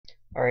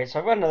Alright, so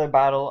I've got another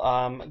battle.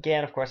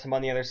 Again, of course, I'm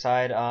on the other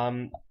side.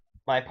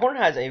 My opponent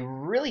has a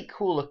really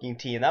cool looking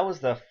team. That was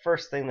the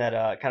first thing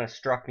that kind of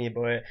struck me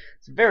about it.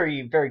 It's a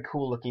very, very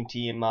cool looking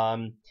team.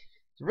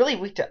 It's really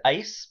weak to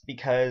ice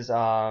because,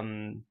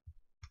 Sharpedo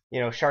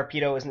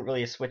isn't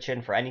really a switch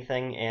in for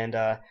anything,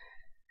 and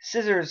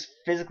Scissor's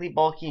physically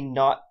bulky,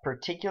 not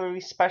particularly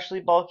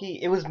specially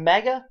bulky. It was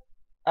Mega,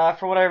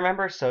 from what I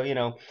remember, so,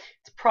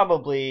 it's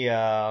probably,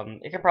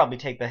 it can probably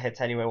take the hits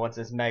anyway once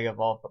it's Mega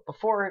evolved, but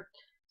before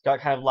got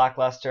kind of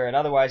lackluster, and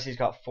otherwise he's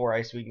got 4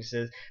 ice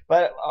weaknesses.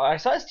 But I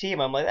saw his team,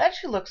 I'm like, that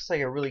actually looks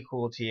like a really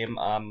cool team.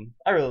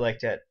 I really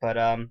liked it, but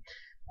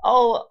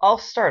I'll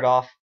start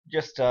off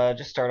just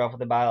start off with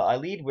the battle. I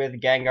lead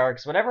with Gengar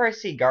because whenever I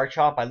see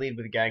Garchomp, I lead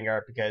with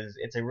Gengar because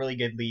it's a really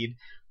good lead.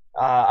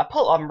 I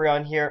pull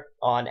Umbreon here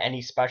on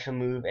any special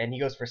move, and he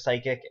goes for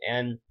Psychic,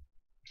 and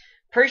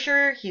pretty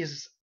sure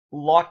he's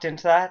locked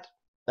into that.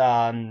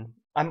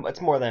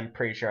 It's more than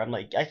pretty sure. I'm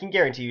like, I can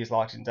guarantee he's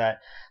locked into that.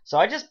 So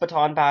I just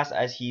baton pass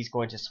as he's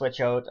going to switch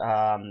out.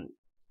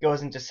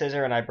 Goes into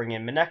Scissor, and I bring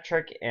in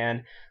Manectric,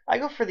 and I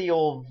go for the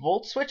old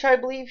Volt switch, I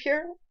believe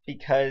here,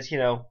 because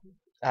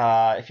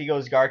if he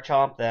goes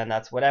Garchomp, then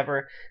that's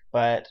whatever.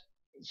 But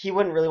he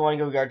wouldn't really want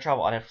to go Garchomp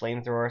on a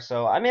Flamethrower,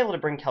 so I'm able to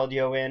bring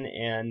Keldeo in,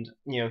 and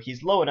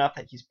he's low enough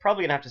that he's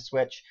probably gonna have to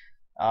switch.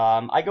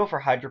 I go for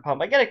Hydro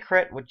Pump. I get a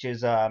crit, which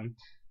is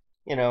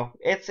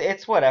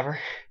it's whatever.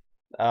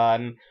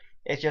 Um,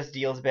 it just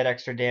deals a bit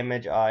extra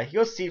damage. He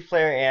goes Seed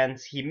Flare and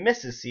he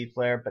misses Seed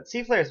Flare, but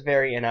Seed Flare is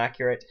very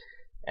inaccurate.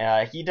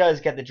 He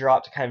does get the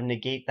drop to kind of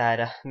negate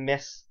that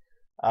miss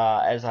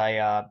as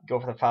I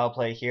go for the foul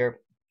play here.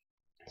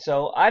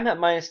 So I'm at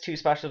 -2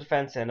 special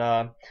defense, and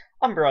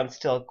Umbreon's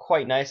still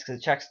quite nice because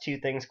it checks two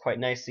things quite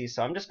nicely.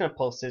 So I'm just going to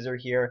pull Scissor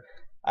here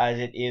as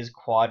it is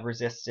quad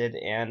resisted,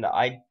 and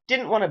I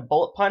didn't want to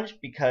Bullet Punch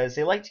because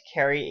they like to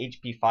carry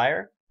HP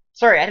Fire.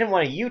 Sorry, I didn't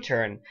want a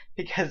U-turn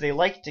because they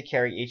like to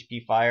carry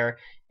HP Fire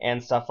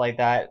and stuff like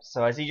that.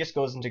 So as he just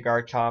goes into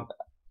Garchomp,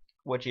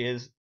 which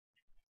is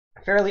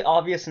fairly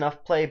obvious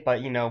enough play,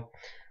 but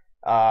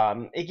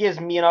it gives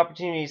me an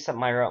opportunity to set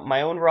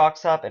my own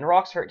rocks up, and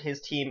rocks hurt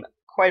his team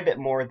quite a bit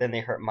more than they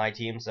hurt my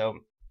team, so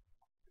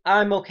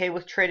I'm okay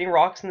with trading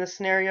rocks in this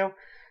scenario.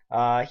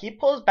 He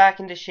pulls back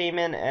into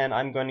Shaman, and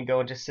I'm going to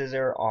go into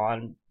Scissor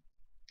on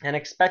an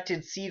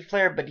expected Seed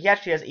Flare, but he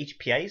actually has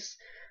HP Ice,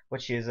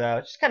 which is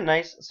kind of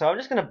nice. So I'm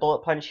just going to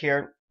Bullet Punch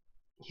here.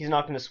 He's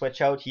not going to switch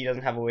out. He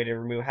doesn't have a way to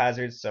remove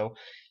hazards, so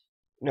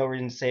no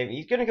reason to save.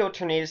 He's going to go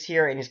Tornadus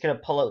here, and he's going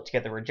to pull out to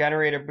get the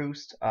Regenerator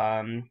boost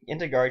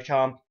into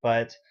Garchomp,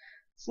 but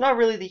it's not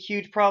really the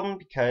huge problem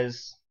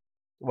because,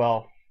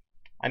 well,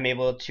 I'm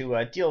able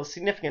to deal a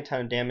significant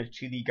ton of damage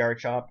to the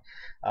Garchomp.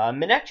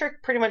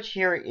 Manectric pretty much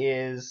here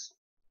is...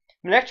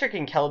 Manectric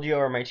and Keldeo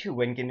are my two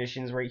win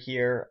conditions right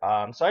here,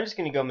 so I'm just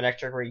going to go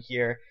Manectric right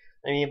here.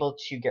 I'm able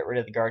to get rid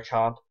of the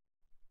Garchomp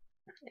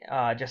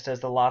just as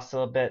the last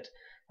little bit.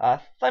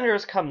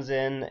 Thundurus comes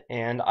in,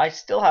 and I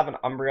still have an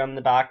Umbreon in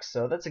the back,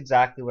 so that's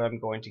exactly what I'm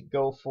going to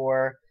go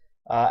for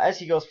as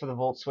he goes for the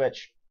Volt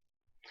Switch.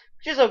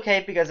 Which is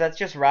okay because that's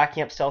just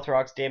racking up Stealth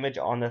Rock's damage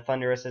on the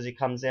Thundurus as he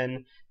comes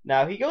in.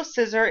 Now he goes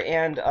Scissor,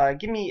 and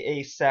give me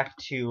a sec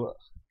to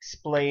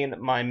explain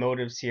my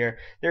motives here.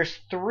 There's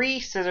 3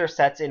 Scissor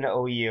sets in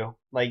OU,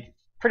 like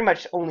pretty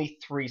much only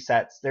 3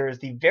 sets. There is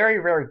the very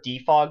rare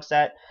Defog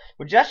set,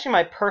 which is actually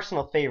my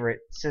personal favorite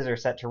Scissor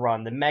set to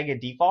run, the Mega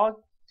Defog.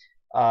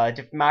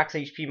 Max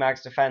HP,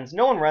 max defense.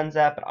 No one runs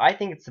that, but I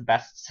think it's the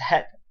best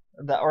set,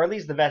 or at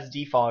least the best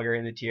Defogger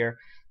in the tier.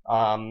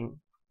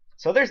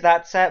 So there's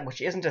that set,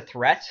 which isn't a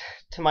threat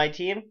to my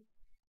team.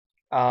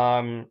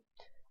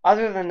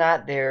 Other than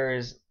that,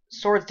 there's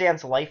Swords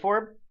Dance Life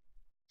Orb.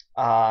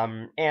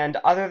 And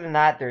other than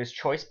that, there's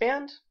Choice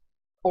Band.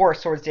 Or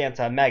Swords Dance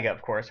Mega,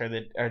 of course, are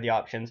the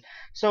options.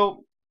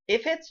 So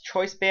if it's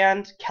Choice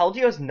Band,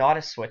 Keldeo's not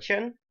a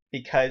switch-in,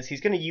 because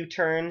he's going to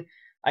U-turn.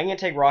 I'm going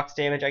to take Rocks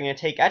damage. I'm going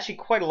to take actually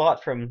quite a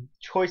lot from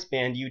Choice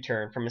Band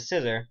U-turn from a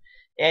Scissor.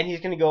 And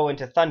he's going to go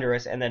into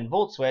Thundurus and then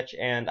Volt Switch,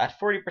 and at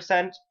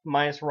 40%,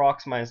 minus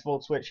Rocks, minus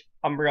Volt Switch,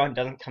 Umbreon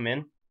doesn't come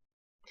in.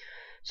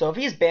 So if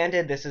he's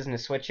banded, this isn't a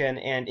switch-in,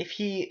 and if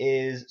he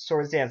is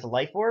Swords Dance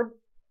Life Orb,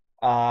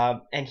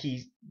 and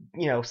he,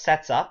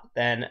 sets up,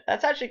 then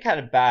that's actually kind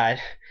of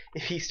bad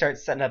if he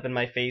starts setting up in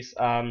my face.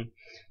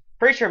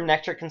 Pretty sure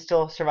Manectric can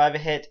still survive a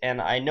hit, and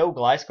I know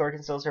Gliscor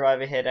can still survive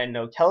a hit, I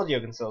know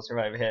Keldeo can still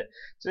survive a hit.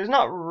 So there's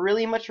not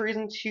really much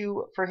reason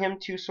for him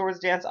to Swords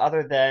Dance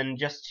other than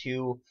just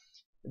to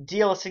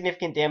deal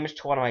significant damage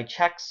to one of my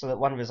checks so that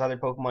one of his other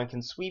Pokemon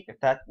can sweep, if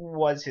that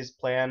was his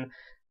plan.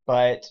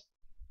 But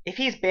if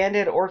he's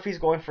banded or if he's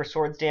going for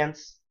Swords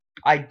Dance,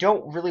 I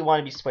don't really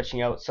want to be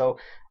switching out. So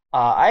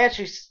I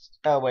actually...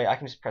 Oh, wait, I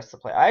can just press the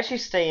play. I actually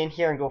stay in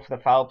here and go for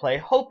the foul play,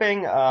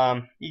 hoping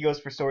he goes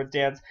for Swords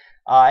Dance.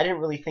 I didn't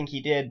really think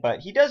he did,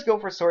 but he does go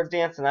for Swords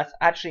Dance, and that's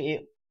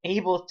actually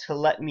able to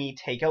let me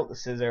take out the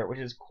Scissor, which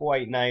is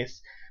quite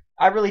nice.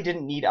 I really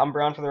didn't need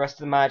Umbreon for the rest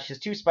of the match. His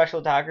 2 special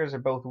attackers are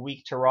both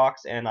weak to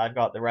rocks, and I've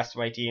got the rest of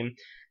my team.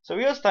 So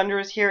he goes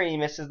Thunderous here, and he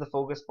misses the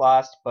Focus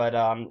Blast, but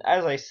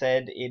as I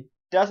said, it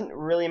doesn't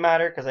really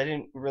matter because I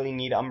didn't really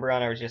need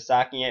Umbreon, I was just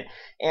sacking it.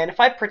 And if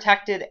I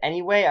protected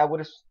anyway, I would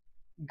have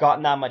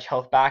gotten that much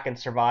health back and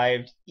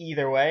survived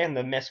either way, and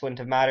the miss wouldn't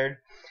have mattered.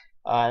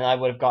 And I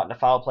would have gotten a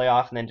foul play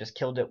off and then just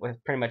killed it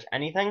with pretty much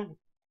anything.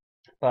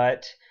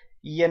 But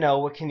you know,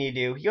 what can you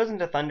do? He goes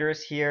into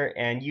Thunderous here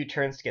and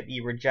U-turns to get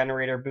the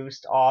Regenerator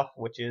boost off,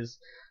 which is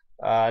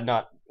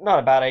not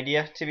a bad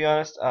idea, to be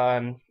honest.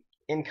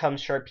 In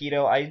comes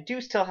Sharpedo. I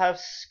do still have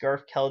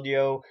Scarf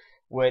Keldeo,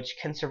 which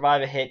can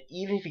survive a hit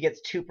even if he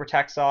gets 2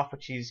 protects off,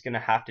 which he's going to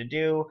have to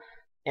do.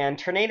 And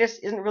Tornadus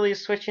isn't really a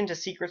switch into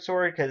Secret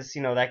Sword because,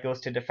 you know, that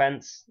goes to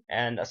defense,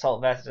 and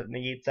Assault Vest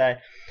negates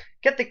that.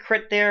 Get the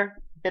crit there.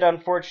 Bit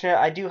unfortunate.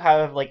 I do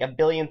have like a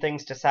billion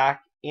things to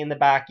sack in the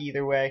back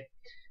either way,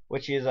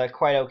 which is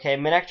quite okay.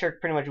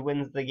 Manectric pretty much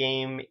wins the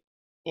game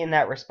in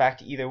that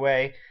respect either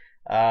way.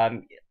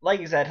 Like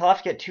I said, he'll have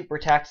to get 2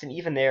 protects, and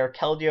even there,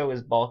 Keldeo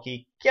is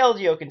bulky.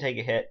 Keldeo can take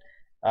a hit.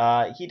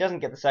 He doesn't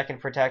get the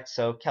second protect,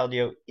 so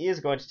Keldeo is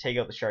going to take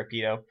out the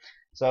Sharpedo.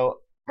 So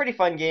pretty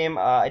fun game.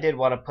 I did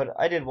want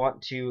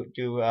to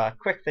do a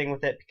quick thing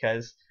with it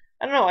because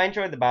I don't know. I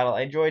enjoyed the battle.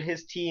 I enjoyed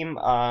his team.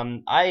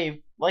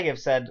 Like I've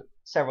said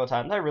several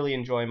times, I really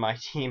enjoy my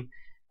team.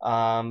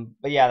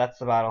 But yeah, that's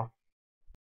the battle.